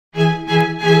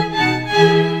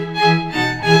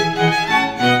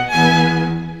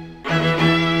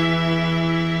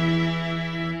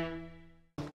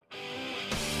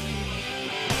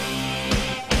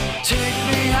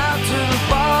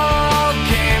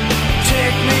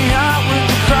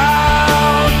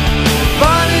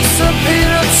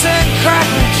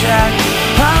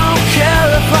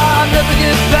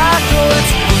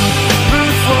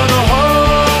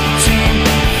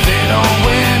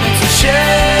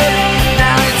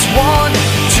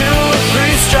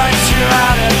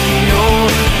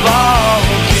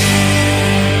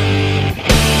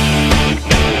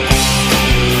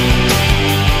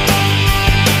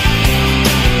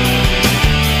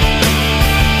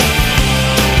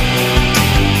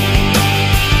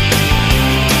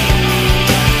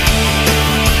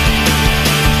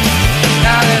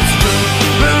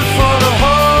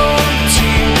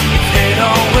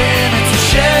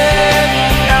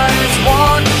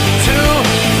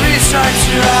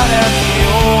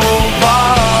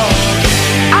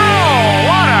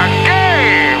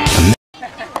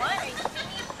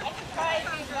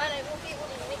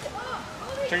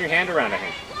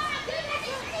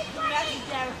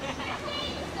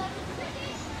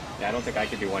Yeah, I don't think I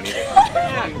could do one either.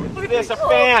 Man, look at this, a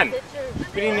fan!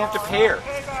 We didn't even have to pay her.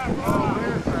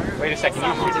 Wait a second, you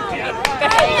use it.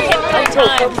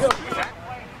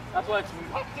 That's what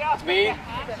it's me,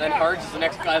 then Harge is the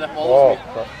next guy that follows me.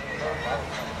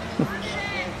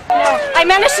 I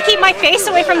managed to keep my face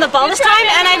away from the ball this time,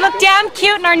 and I look damn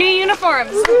cute in our new uniforms.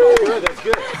 Good, that's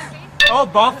good. Oh,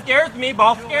 ball scares me,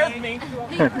 ball scares me.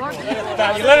 You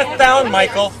let us down,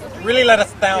 Michael. You really let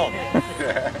us down.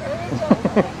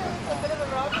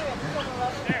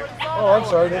 Oh, I'm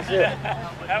sorry, that's it.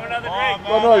 Have another drink.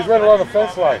 Oh no, he's right along the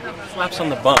fence line. Slaps on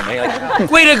the bum, eh? Like,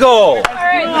 way to go!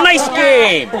 Nice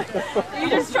game! You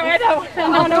just try that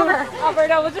one over,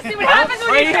 Alberto. We'll just see what happens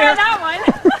when you try that one.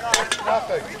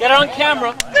 Get it on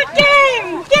camera. Good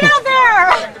game! Get out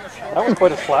there! That was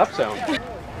quite a slap sound.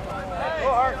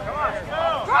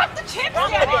 Drop the chips,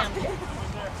 get him!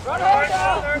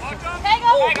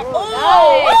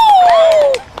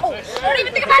 Don't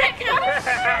even think about it!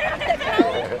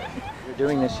 You're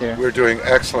doing this year? We're doing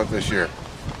excellent this year.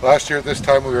 Last year at this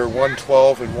time we were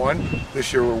 112-1.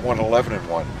 This year we're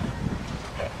 111-1.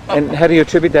 And how do you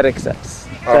attribute that success?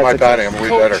 My batting, I'm way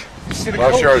better.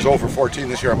 Last year I was 0 for 14.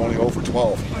 This year I'm only 0 for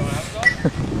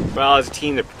 12. Well, as a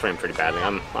team, they're playing pretty badly.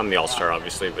 I'm the all-star,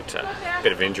 obviously, but a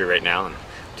bit of injury right now, and the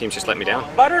team's just let me down.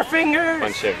 Butterfingers!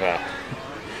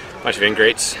 Bunch of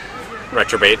ingrates,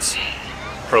 retrobates,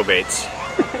 probates.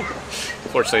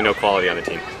 Fortunately, no quality on the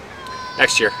team.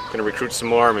 Next year, gonna recruit some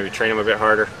more, maybe train them a bit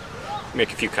harder,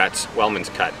 make a few cuts. Wellman's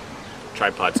cut,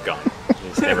 tripod's gone.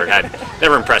 He's never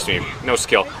impressed me. No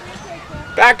skill.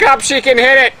 Back up, she can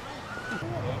hit it.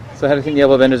 So how do you think the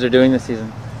elbow benders are doing this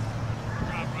season?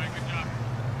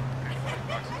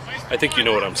 I think you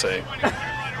know what I'm saying.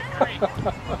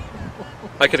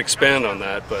 I could expand on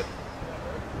that, but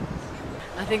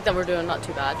I think that we're doing not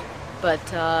too bad, but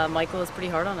Michael is pretty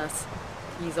hard on us.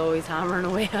 He's always hammering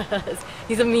away at us.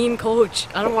 He's a mean coach.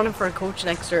 I don't want him for a coach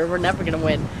next year. We're never going to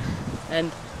win.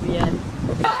 And yeah.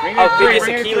 Our biggest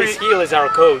Achilles heel is our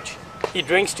coach. He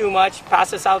drinks too much,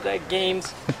 passes out at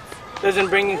games, doesn't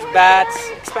bring his bats,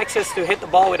 expects us to hit the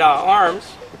ball with our arms.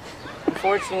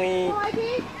 Unfortunately,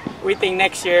 we think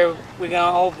next year we're going to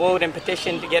all vote and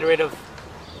petition to get rid of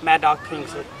Mad Dog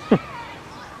Kingsley.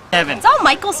 It's all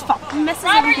Michael's fault. He messes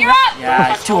everything up.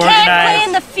 Yeah, it's too Can't organized. play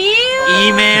in the field.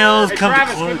 Emails come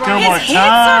more His hits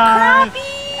are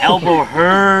crappy. Elbow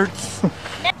hurts.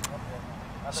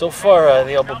 So far,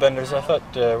 the elbow benders, I thought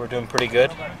we're doing pretty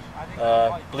good.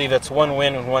 I believe that's 1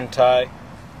 win and 1 tie.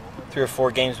 3 or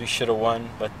 4 games we should have won,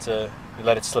 but we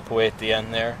let it slip away at the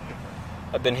end there.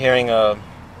 I've been hearing a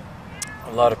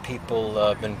lot of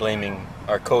people been blaming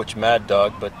our coach, Mad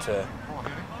Dog, but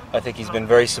I think he's been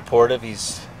very supportive.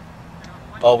 He's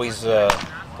always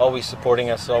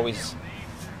supporting us, always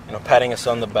patting us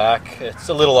on the back. It's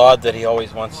a little odd that he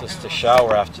always wants us to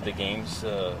shower after the games.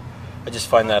 I just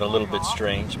find that a little bit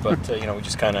strange, but we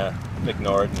just kind of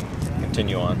ignore it and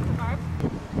continue on.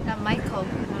 That Michael,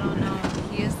 I don't know.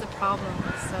 He is the problem,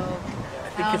 so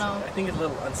I don't know. I think it's a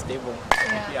little unstable,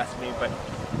 if you ask me, but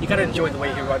you gotta enjoy the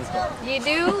way he runs though. You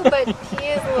do, but he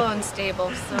is a little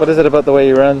unstable. So. What is it about the way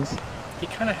he runs? He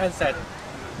kind of has that,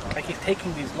 like he's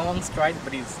taking these long strides,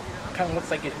 but he's kind of looks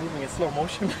like he's moving in slow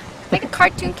motion. Like a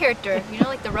cartoon character,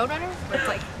 like the Roadrunner, where it's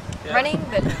like running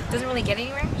but doesn't really get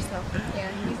anywhere. So yeah,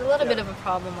 he's a little bit of a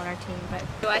problem on our team. But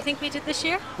Do I think we did this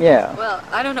year? Yeah. Well,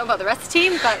 I don't know about the rest of the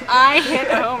team, but I hit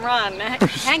a home run.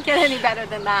 Can't get any better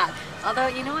than that. Although,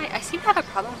 I seem to have a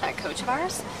problem with that coach of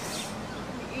ours.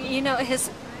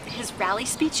 His rally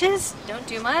speeches don't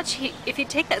do much. If he'd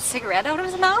take that cigarette out of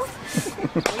his mouth,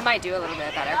 he might do a little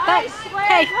bit better. But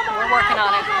hey, we're working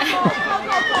on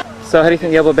it. So how do you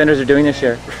think the elbow benders are doing this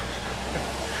year?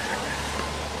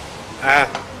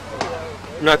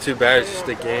 not too bad. It's just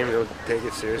a game. They'll take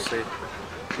it seriously,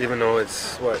 even though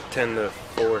it's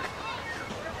 10-4,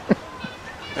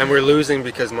 and we're losing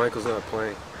because Michael's not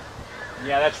playing.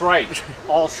 Yeah, that's right.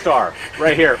 All-star.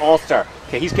 Right here, all-star.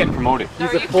 Okay, he's getting promoted.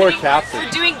 He's a floor captain.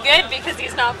 We're doing good because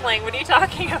he's not playing. What are you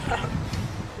talking about?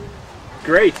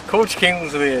 Great. Coach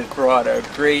Kingsley has brought a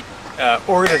great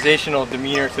organizational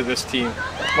demeanor to this team.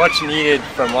 Much needed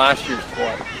from last year's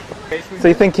squad. So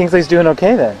you think Kingsley's doing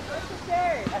okay then?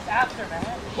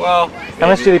 Well, how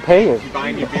much did he pay you? He's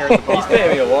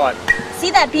paying me a lot. See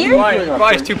that beard? He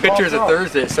buys 2 pictures a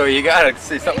Thursday, so you gotta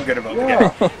say something good about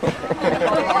him.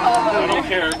 I don't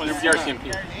care. Whether it's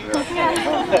RCMP.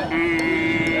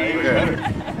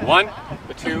 1,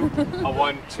 a 2, a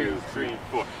 1, 2, 3,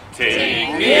 4.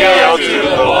 Take me out to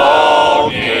the ball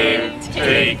game.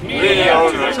 Take me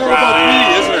out to the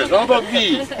crowd. It's all about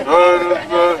me, isn't it? It's all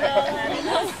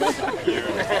about me.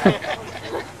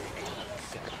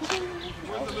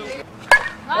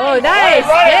 Oh, nice.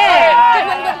 Yeah.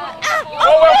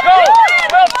 Oh, Will, go!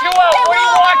 Will, 2 out. What are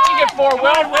you watching it for,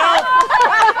 Will? Hold.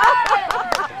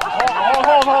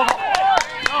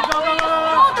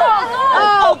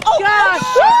 Oh, gosh.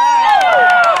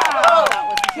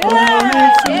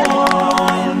 It's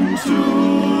 1,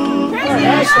 2,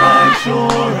 3 strikes,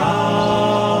 you're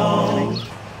out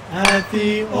at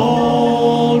the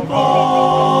old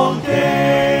ball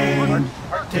game.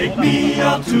 Take me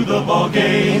out to the ball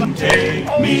game.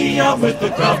 Take me out with the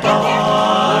crowd.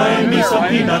 Buy me some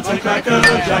peanuts and cracker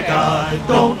jack. I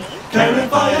don't care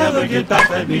if I ever get back.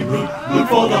 Let me root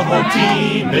for the home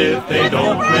team. If they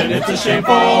don't win, it's a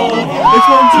shameful. It's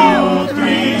 1, 2,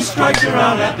 3 strikes, you're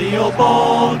out at the old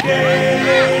ball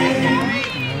game.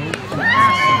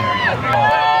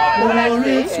 Or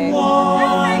it's 1,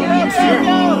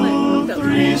 2,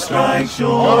 3 strikes,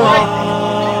 you're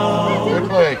out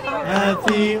at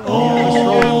the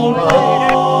old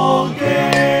ball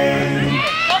game.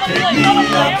 Take me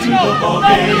out to the ball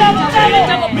game.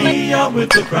 Take me out with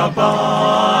the crowd.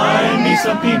 Buy me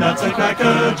some peanuts and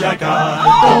cracker jack. I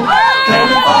don't care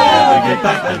if I ever get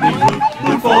back. Let me root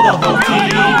for the home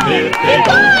team. If they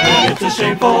don't win, it's a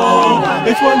shameful.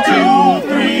 It's 1, 2,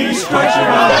 3 strikes, you're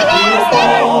out at the old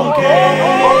ball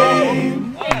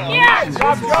game. Yes! Go!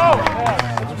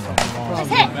 Just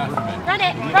hit. Run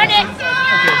it.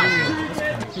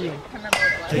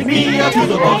 Take me out to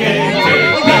the ball game.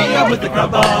 Take me out with the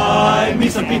crowd. Buy me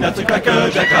some peanuts and cracker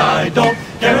jack. I don't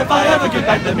care if I ever get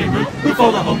back. Let me root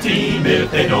for the home team.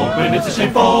 If they don't win, it's a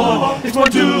shameful. It's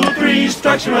 1, 2, 3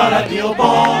 strikes, you're out at the old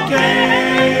ball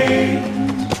game.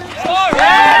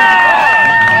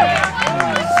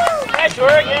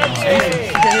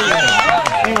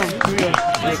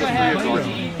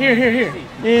 Here.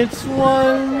 It's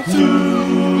 1,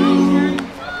 2,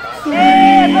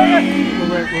 3.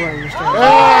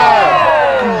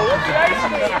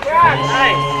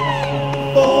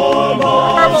 Four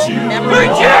balls, you